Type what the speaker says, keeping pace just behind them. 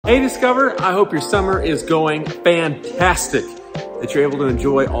Hey Discover, I hope your summer is going fantastic, that you're able to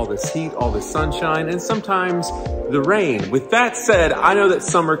enjoy all this heat, all this sunshine, and sometimes the rain. With that said, I know that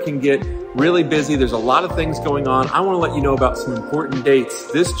summer can get really busy. There's a lot of things going on. I want to let you know about some important dates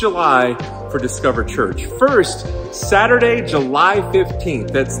this July for Discover Church. First, Saturday, July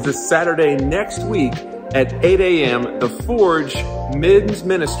 15th. That's the Saturday next week at 8 a.m. The Forge Men's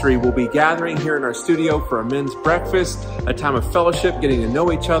Ministry will be gathering here in our studio for a men's breakfast, a time of fellowship, getting to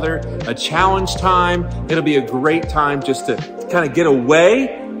know each other, a challenge time. It'll be a great time just to kind of get away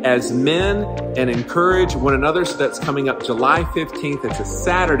as men and encourage one another. So that's coming up July 15th. It's a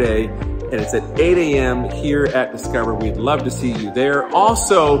Saturday and it's at 8 a.m. here at Discover. We'd love to see you there.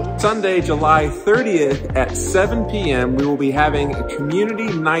 Also, Sunday, July 30th at 7 p.m., we will be having a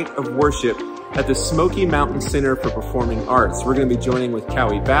community night of worship at the Smoky Mountain Center for Performing Arts. We're going to be joining with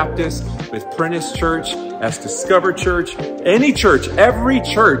Cowie Baptist, with Prentice Church, as Discover Church. Any church, every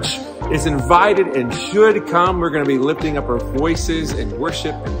church is invited and should come. We're going to be lifting up our voices in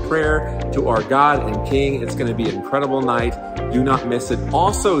worship and prayer to our God and King. It's going to be an incredible night. Do not miss it.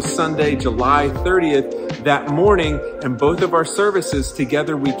 Also, Sunday, July 30th, that morning, and both of our services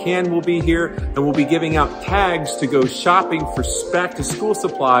together we will be here, and we'll be giving out tags to go shopping for back to school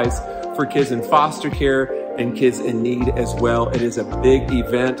supplies for kids in foster care and kids in need as well. It is a big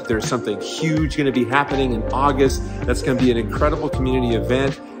event. There's something huge going to be happening in August. That's going to be an incredible community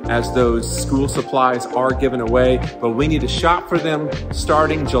event as those school supplies are given away, but we need to shop for them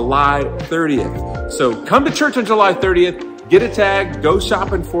starting July 30th. So come to church on July 30th, get a tag, go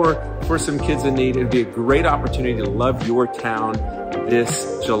shopping for some kids in need. It'd be a great opportunity to love your town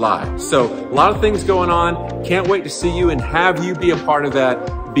this July. So a lot of things going on. Can't wait to see you and have you be a part of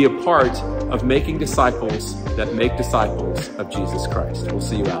that, be a part of making disciples that make disciples of Jesus Christ. We'll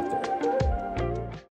see you out there.